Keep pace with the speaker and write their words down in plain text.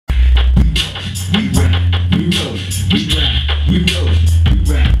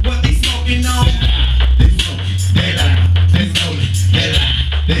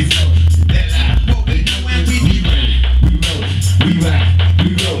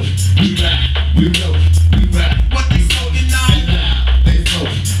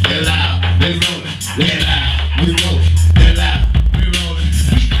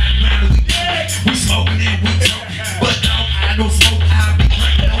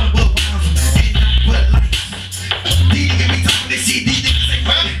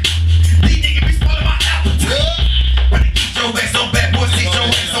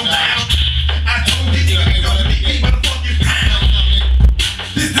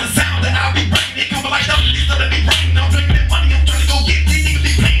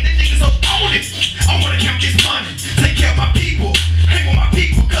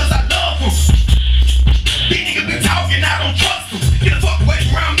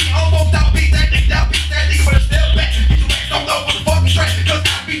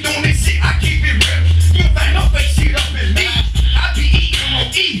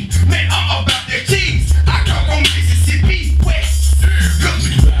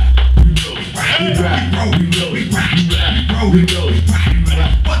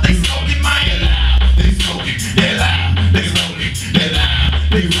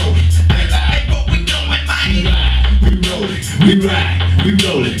we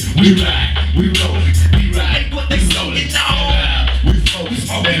rollin', we ride, we rollin', we ride. What they smoking on? We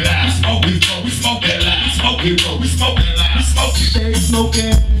smoking loud, we smoking loud, we smoking loud, we smoking loud, we smoking, stay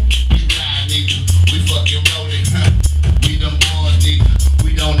smoking. We ride, nigga, we fucking rollin', huh? We them boys, nigga,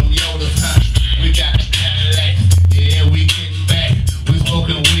 we don't know Yoda, huh? We got the Cadillac, yeah, we getting back. We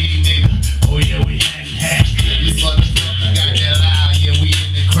smoking weed, nigga, oh yeah, we hangin' hat. These motherfuckers got that loud, yeah, we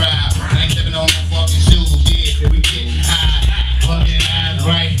in the crowd. Ain't stepping on no fucking shoes, yeah, we getting high. Fucking eyes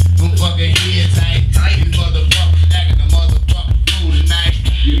right, them fucking head tight. These motherfuckers acting the motherfucking fool tonight.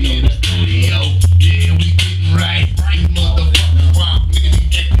 We in the studio, yeah, we getting right. These motherfuckers rock, nigga,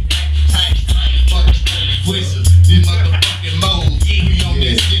 these acting tight. Motherfucking twisters, these motherfucking moles. We on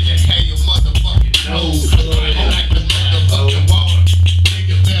this shit that have your motherfucking nose. I'm like the motherfucking water.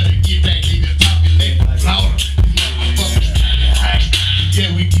 Nigga better get back, nigga talking nigga louder. These motherfuckers tight.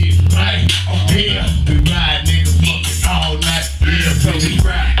 Yeah, we getting right. Oh yeah, we ride, nigga, fucking all night. Yeah, so we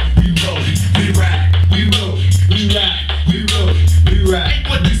ride, we rollin', we ride, we rollin', we ride, we rollin', we ride. Ain't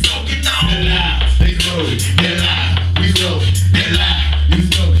what they smoking on? They loud, they rollin', they loud, we rollin', they loud, we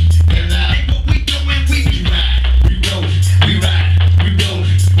smokin', they loud. Ain't what we doin', we ride, we rollin', we ride, we rollin',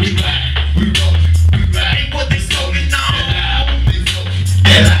 we ride, we rollin', we ride. Ain't what they smoking on? They loud, they smokin',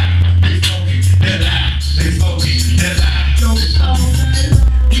 they loud, they smokin', they loud, they smokin', they loud.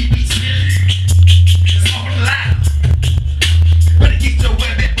 We be chillin', smokin' loud. Better get your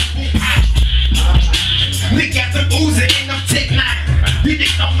way back before pop. Nigga got some Uzi in them Tech 9. These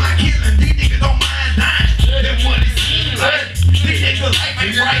niggas don't mind killing, these niggas don't mind dying. That what it seems like. These niggas life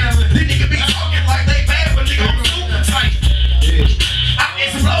ain't right. These niggas be talking like they bad, but nigga I'm super tight. I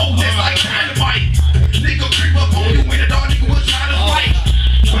explode just like dynamite. Nigga creep up on you when the dog nigga was trying to fight.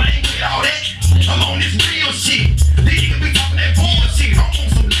 But I ain't with all that. I'm on this real shit. These niggas be talking that bullshit. I'm on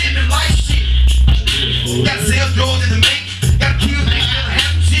some living life shit. Gotta sell drugs in the make. Gotta kill niggas, gotta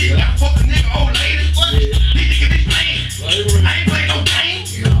have some shit. Gotta fuck a nigga, old lady. These niggas be playing. I ain't playing no game.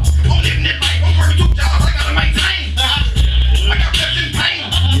 I'm living that life. I'm working 2 jobs. I gotta maintain. I got reps in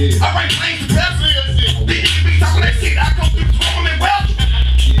pain. I write planes to reps. These niggas be talking that shit. I come through storm and wealth.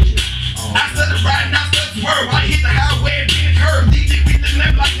 I started riding, I started swerve. I hit the highway and beat the curve. These niggas be living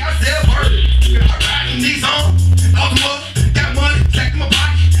that like I sell bird. I ride in these on. Ultimate. Got money. Check my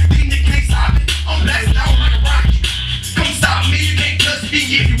pocket. These niggas can't stop it. I'm blasting out like a rocket. Come stop me, you can't touch me.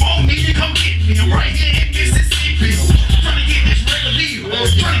 If you want me, you come get me. I'm right here in Mississippi. Trying to get this record deal.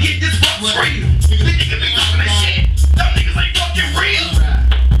 Trying to get this